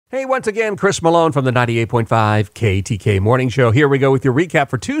Hey, once again, Chris Malone from the 98.5 KTK Morning Show. Here we go with your recap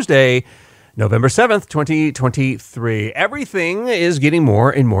for Tuesday, November 7th, 2023. Everything is getting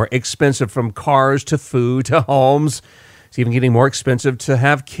more and more expensive, from cars to food to homes. It's even getting more expensive to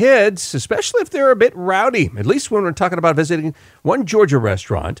have kids, especially if they're a bit rowdy, at least when we're talking about visiting one Georgia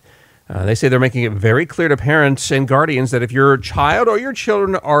restaurant. They say they're making it very clear to parents and guardians that if your child or your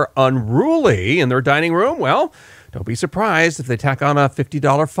children are unruly in their dining room, well, don't be surprised if they tack on a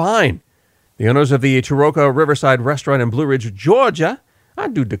 $50 fine. The owners of the Taroka Riverside restaurant in Blue Ridge, Georgia, I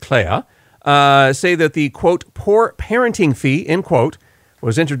do declare, say that the, quote, poor parenting fee, end quote,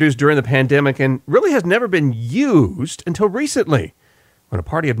 was introduced during the pandemic and really has never been used until recently, when a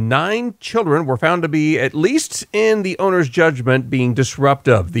party of 9 children were found to be, at least in the owner's judgment, being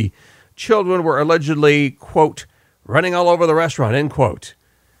disruptive. The children were allegedly, quote, running all over the restaurant, end quote.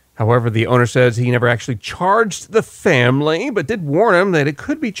 However, the owner says he never actually charged the family, but did warn them that it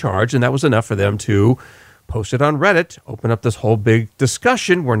could be charged, and that was enough for them to post it on Reddit, open up this whole big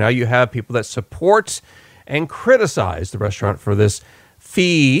discussion where now you have people that support and criticize the restaurant for this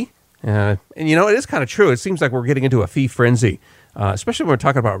fee. And, you know, it is kind of true. It seems like we're getting into a fee frenzy, especially when we're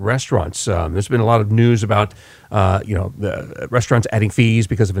talking about restaurants. There's been a lot of news about, the restaurants adding fees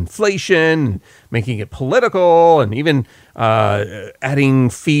because of inflation, making it political, and even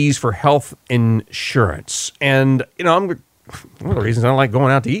adding fees for health insurance. And, you know, one of the reasons I don't like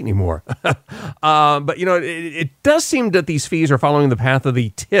going out to eat anymore. But, you know, it does seem that these fees are following the path of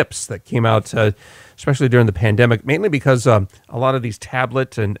the tips that came out, especially during the pandemic, mainly because a lot of these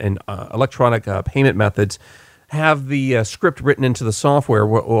tablet and electronic payment methods have the script written into the software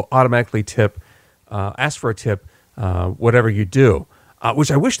will automatically ask for a tip, whatever you do,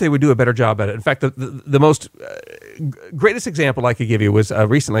 which I wish they would do a better job at it. In fact, the most greatest example I could give you was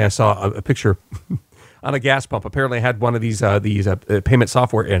recently I saw a picture on a gas pump. Apparently it had one of these payment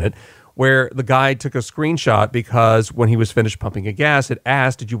software in it, where the guy took a screenshot because when he was finished pumping a gas, it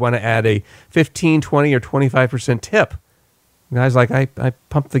asked, did you want to add a 15, 20, or 25% tip? The guy's like, I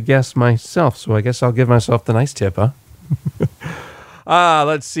pumped the gas myself, so I guess I'll give myself the nice tip, huh?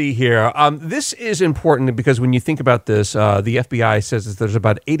 Let's see here. This is important because when you think about this, the FBI says that there's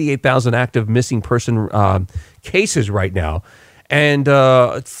about 88,000 active missing person cases right now, and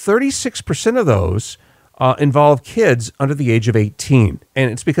 36% of those involve kids under the age of 18.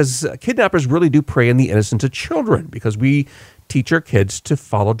 And it's because kidnappers really do prey on the innocence of children, because we teach our kids to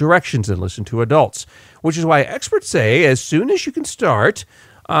follow directions and listen to adults, which is why experts say as soon as you can start,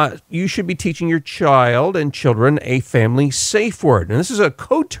 you should be teaching your child and children a family safe word. And this is a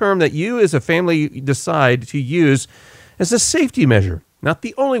code term that you as a family decide to use as a safety measure. Not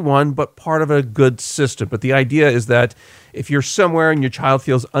the only one, but part of a good system. But the idea is that if you're somewhere and your child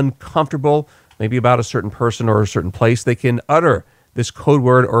feels uncomfortable, maybe about a certain person or a certain place, they can utter this code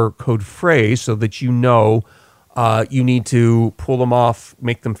word or code phrase so that you know you need to pull them off,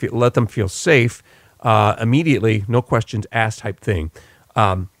 let them feel safe immediately, no questions asked type thing.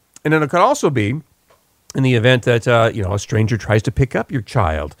 And then it could also be in the event that a stranger tries to pick up your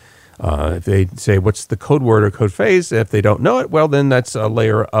child. If they say, what's the code word or code phrase? If they don't know it, well, then that's a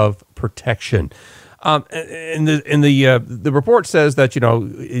layer of protection. And the report says that,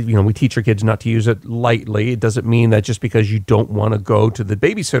 we teach our kids not to use it lightly. It doesn't mean that just because you don't want to go to the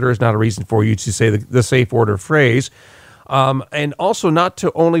babysitter is not a reason for you to say the safe word or phrase. And also not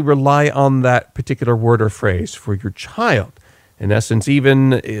to only rely on that particular word or phrase for your child. In essence,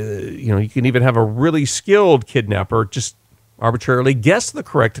 even, you can even have a really skilled kidnapper just arbitrarily guess the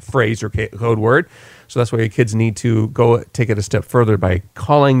correct phrase or code word. So that's why your kids need to go take it a step further by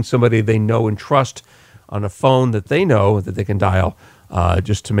calling somebody they know and trust on a phone that they know that they can dial,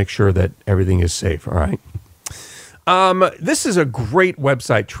 just to make sure that everything is safe. All right. This is a great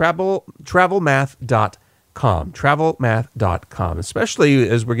website, travelmath.com, travelmath.com, especially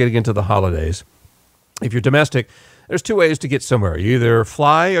as we're getting into the holidays. If you're domestic, there's 2 ways to get somewhere. You either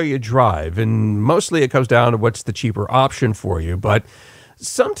fly or you drive, and mostly it comes down to what's the cheaper option for you. But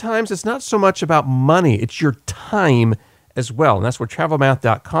sometimes it's not so much about money, it's your time as well, and that's where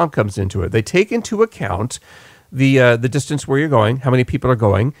travelmath.com comes into it. They take into account the distance where you're going, how many people are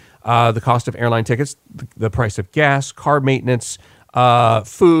going, the cost of airline tickets, the price of gas, car maintenance,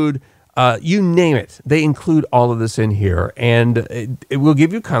 food, you name it. They include all of this in here, and it will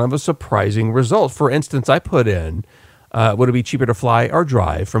give you kind of a surprising result. For instance, I put in, would it be cheaper to fly or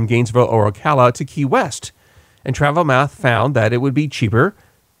drive from Gainesville or Ocala to Key West? And Travel Math found that it would be cheaper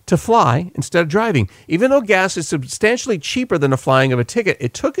to fly instead of driving. Even though gas is substantially cheaper than the flying of a ticket,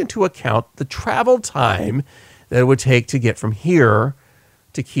 it took into account the travel time that it would take to get from here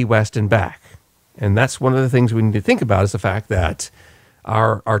to Key West and back. And that's one of the things we need to think about, is the fact that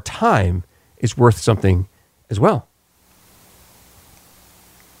our time is worth something as well.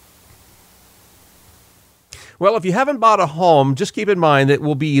 Well, if you haven't bought a home, just keep in mind that it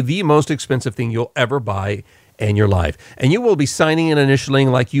will be the most expensive thing you'll ever buy in your life. And you will be signing and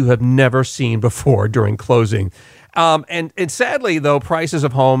initialing like you have never seen before during closing. And sadly, though, prices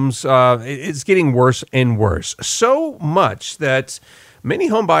of homes, it's getting worse and worse. So much that many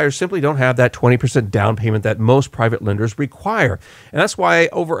home buyers simply don't have that 20% down payment that most private lenders require. And that's why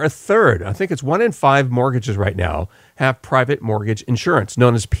over a third, I think it's 1 in 5 mortgages right now, have private mortgage insurance,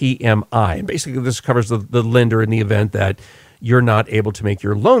 known as PMI. And basically, this covers the lender in the event that you're not able to make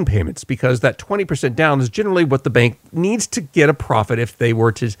your loan payments, because that 20% down is generally what the bank needs to get a profit if they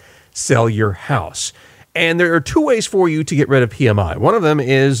were to sell your house. And there are 2 ways for you to get rid of PMI. One of them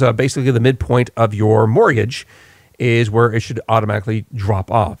is basically the midpoint of your mortgage is where it should automatically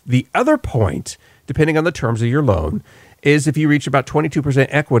drop off. The other point, depending on the terms of your loan, is if you reach about 22%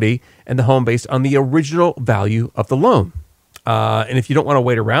 equity in the home based on the original value of the loan. And if you don't want to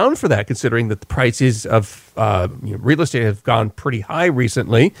wait around for that, considering that the prices of real estate have gone pretty high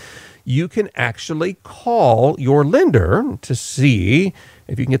recently, you can actually call your lender to see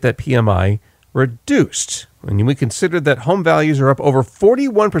if you can get that PMI reduced. And we consider that home values are up over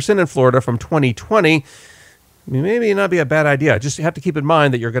 41% in Florida from 2020. Maybe not be a bad idea. Just have to keep in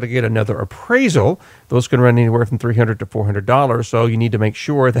mind that you're going to get another appraisal. Those can run anywhere from $300 to $400. So you need to make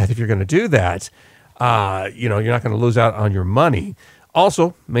sure that if you're going to do that, you're not going to lose out on your money.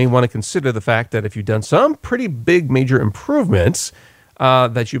 Also, may want to consider the fact that if you've done some pretty big major improvements,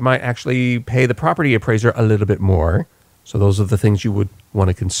 that you might actually pay the property appraiser a little bit more. So those are the things you would want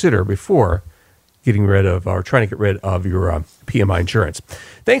to consider before getting rid of or trying to get rid of your PMI insurance.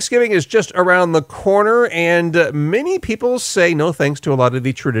 Thanksgiving is just around the corner, and many people say no thanks to a lot of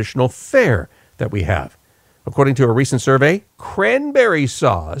the traditional fare that we have. According to a recent survey, cranberry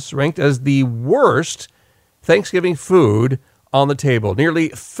sauce ranked as the worst Thanksgiving food on the table. Nearly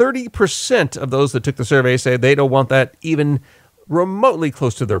 30% of those that took the survey say they don't want that even remotely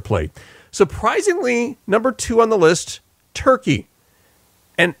close to their plate. Surprisingly, number 2 on the list, turkey.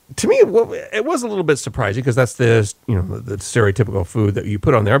 And to me, it was a little bit surprising because that's the stereotypical food that you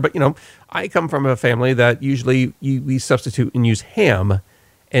put on there. But, I come from a family that usually we substitute and use ham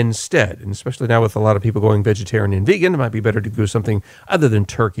instead. And especially now with a lot of people going vegetarian and vegan, it might be better to do something other than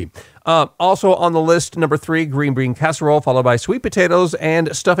turkey. Also on the list, number 3, green bean casserole, followed by sweet potatoes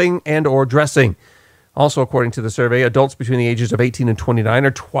and stuffing and or dressing. Also, according to the survey, adults between the ages of 18 and 29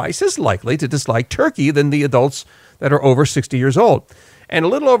 are twice as likely to dislike turkey than the adults that are over 60 years old. And a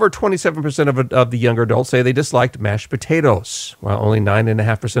little over 27% of the younger adults say they disliked mashed potatoes, while only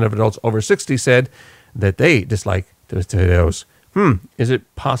 9.5% of adults over 60 said that they dislike potatoes. Is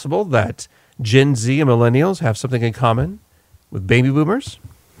it possible that Gen Z and millennials have something in common with baby boomers?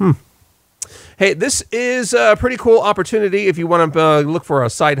 Hey, this is a pretty cool opportunity if you want to look for a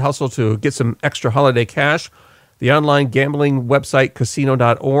side hustle to get some extra holiday cash. The online gambling website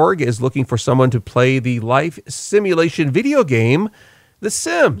Casino.org is looking for someone to play the life simulation video game The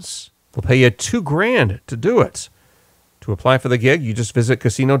Sims. They'll pay you $2,000 to do it. To apply for the gig, you just visit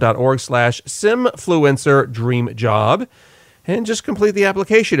casino.org/simfluencerdreamjob and just complete the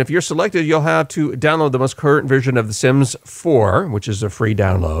application. If you're selected, you'll have to download the most current version of The Sims 4, which is a free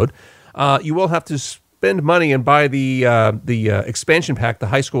download. You will have to spend money and buy the expansion pack, the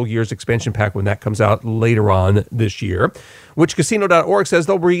high school years expansion pack, when that comes out later on this year, which Casino.org says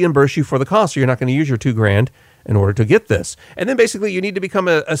they'll reimburse you for the cost. So you're not going to use your $2,000 in order to get this. And then basically you need to become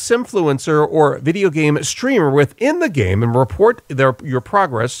a Simfluencer or video game streamer within the game and report your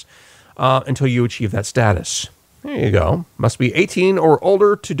progress until you achieve that status. There you go. Must be 18 or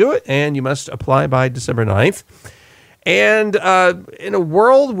older to do it, and you must apply by December 9th. And in a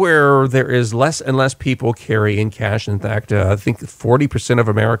world where there is less and less people carrying cash, in fact, I think 40% of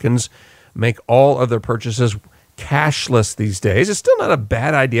Americans make all of their purchases cashless these days. It's still not a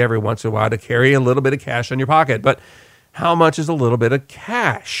bad idea every once in a while to carry a little bit of cash in your pocket, but how much is a little bit of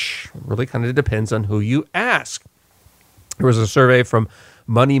cash? It really kind of depends on who you ask. There was a survey from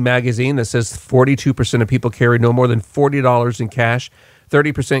Money Magazine that says 42% of people carry no more than $40 in cash.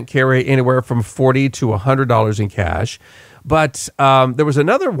 30% carry anywhere from $40 to $100 in cash. But there was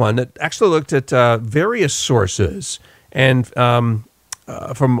another one that actually looked at various sources and from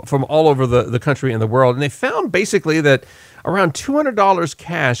all over the country and the world. And they found basically that around $200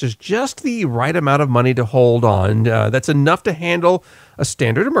 cash is just the right amount of money to hold on. That's enough to handle a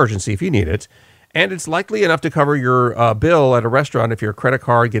standard emergency if you need it. And it's likely enough to cover your bill at a restaurant if your credit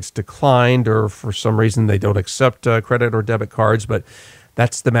card gets declined or for some reason they don't accept credit or debit cards. But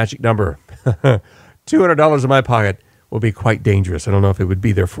that's the magic number. $200 in my pocket will be quite dangerous. I don't know if it would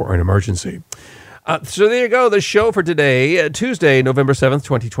be there for an emergency. So there you go, the show for today, Tuesday, November 7th,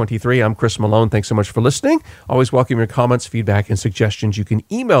 2023. I'm Chris Malone. Thanks so much for listening. Always welcome your comments, feedback, and suggestions. You can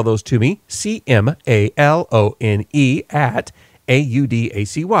email those to me, CMALONE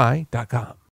 @AUDACY.com.